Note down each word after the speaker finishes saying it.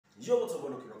Yo, what's up,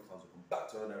 Welcome fans? Welcome back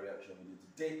to another reaction video.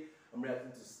 Today, I'm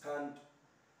reacting to Stand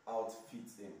Out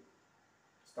Fitting.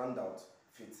 Stand Out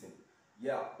Fitting.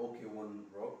 Yeah, okay, one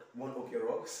okay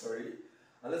rock, sorry.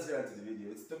 And let's get into the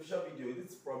video. It's the official video.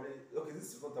 This is probably, okay, this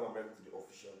is the first time I'm reacting to the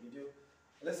official video.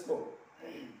 Let's go.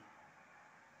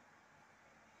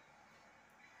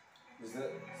 Is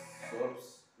that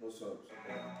subs? No subs,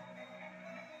 okay.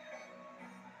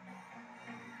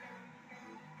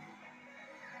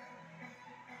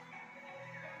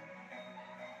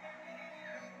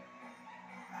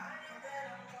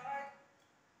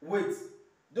 Wait,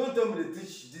 don't tell me they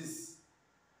teach this.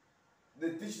 They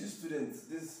teach the students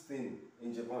this thing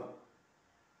in Japan.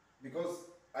 Because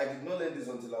I did not learn this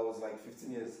until I was like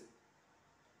 15 years.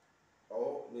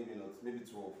 Or maybe not, maybe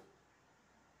 12.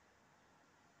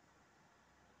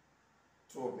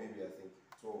 12 maybe, I think.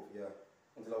 12, yeah.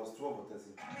 Until I was 12 or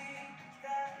 13.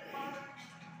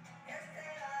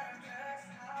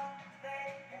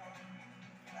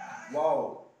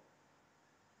 Wow.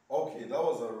 Okay, that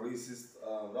was a racist,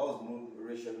 that was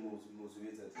racial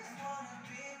motivated.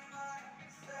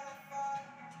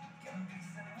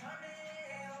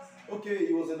 Okay,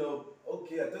 it was in a,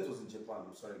 okay, I thought it was in Japan,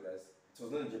 I'm sorry guys. It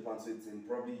was not in Japan, so it's in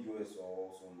probably US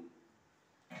or some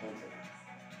country.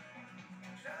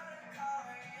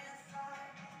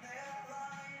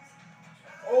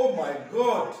 Oh my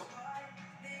god!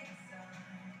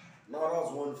 Now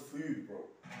that's one food, bro.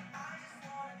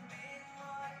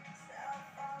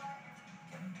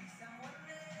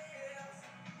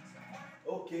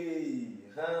 Okay,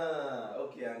 huh,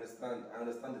 okay, I understand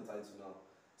the title now.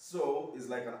 So, it's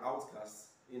like an outcast,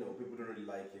 you know, people don't really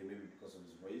like him, maybe because of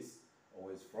his race or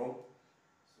where he's from.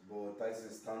 So, but title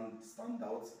is stand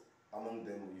out among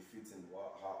them, we fit in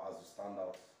how as you stand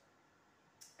out.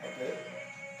 Okay.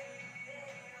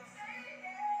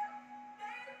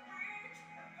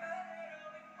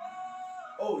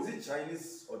 Oh, is it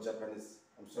Chinese or Japanese?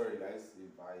 I'm sorry guys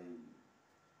if I...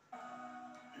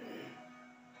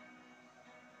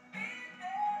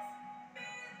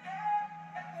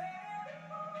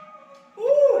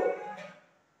 Ooh!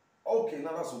 Okay,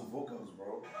 now that's some vocals,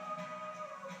 bro.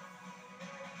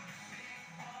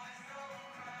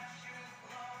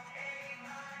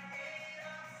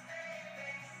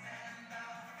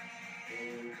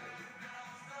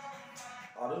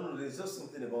 I don't know, there's just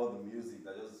something about the music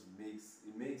that just makes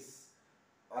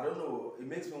I don't know, it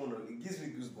makes me want to, it gives me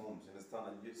goosebumps, you understand?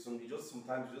 And you just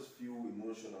sometimes you just feel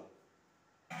emotional.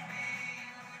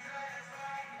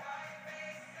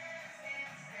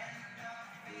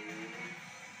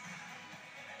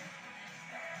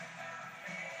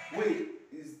 Wait,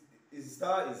 is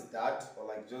that his dad or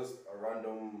like just a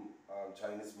random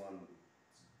Chinese man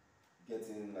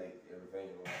getting like a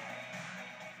revenge?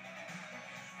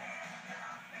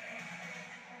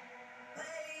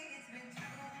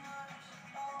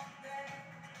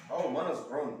 Oh, man has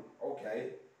grown. Okay.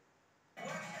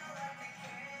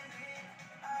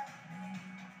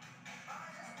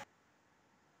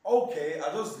 Okay,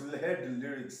 I just heard the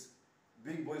lyrics.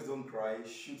 Big boys don't cry,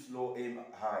 shoot low, aim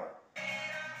high.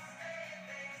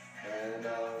 And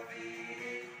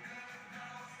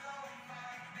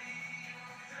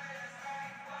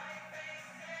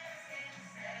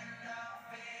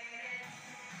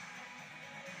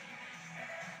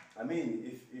I mean,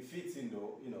 if it fits in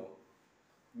though, you know,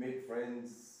 make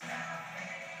friends. I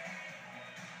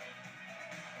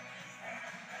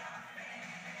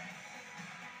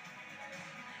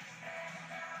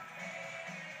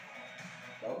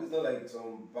hope it's not like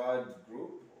some bad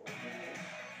group.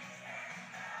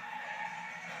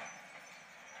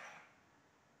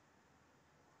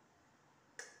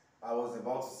 I was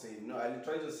about to say, no, I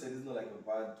tried to say this is not like a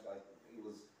bad, like, it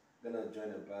was gonna join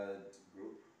a bad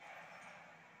group.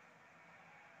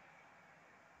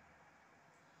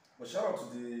 But shout out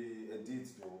to the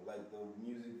edits though, like the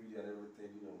music video and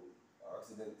everything, you know,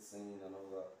 accident scene and all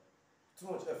that. Too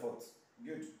much effort.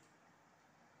 Good.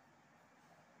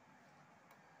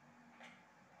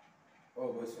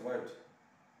 Oh, but it survived.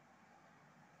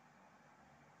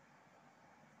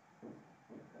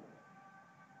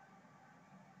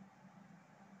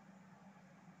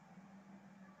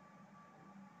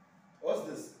 What's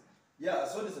this? Yeah, I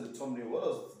saw this in the thumbnail. What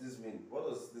does this mean? What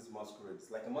does this masquerade? It's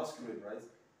like a masquerade, right?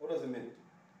 What does it mean?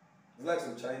 It's like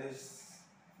some Chinese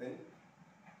thing.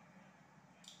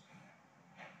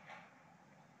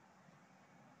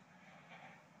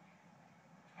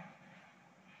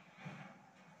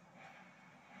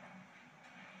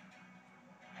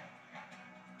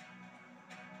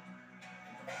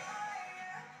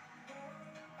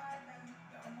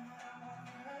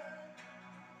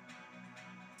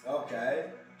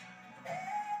 Okay.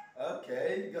 Okay.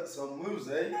 Okay, got some moves,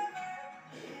 eh?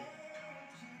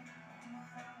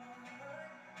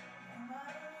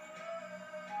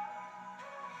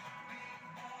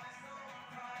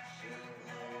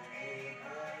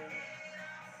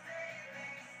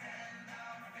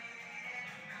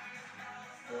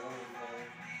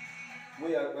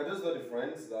 Wait, are those not the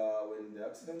friends that were in the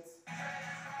accident?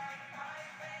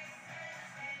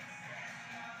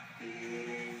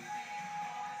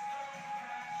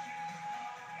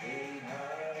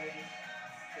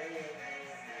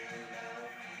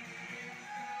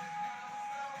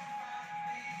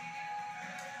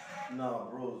 Nah,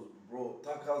 bro,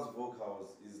 Taka's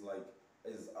vocals is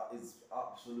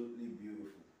absolutely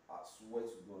beautiful. I swear to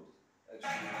God,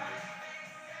 extremely.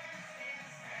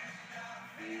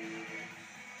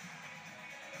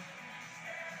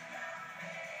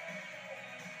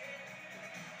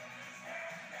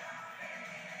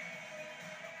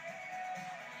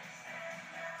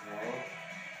 Uh-huh.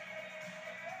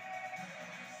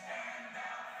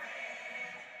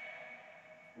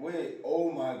 Wait,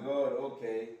 oh my God,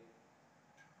 okay.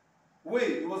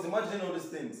 Wait, he was imagining all these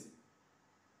things.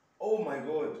 Oh my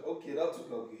God, okay, that took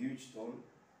like a huge turn.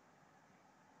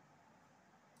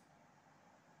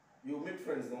 You'll make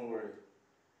friends, don't worry.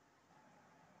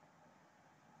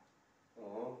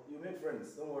 You'll make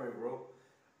friends, don't worry, bro.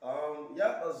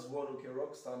 Yeah, that's what Okay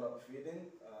Rock stand up feeling.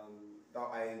 That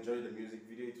I enjoyed the music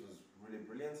video, it was really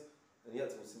brilliant. And yeah,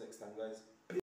 we'll see you next time, guys.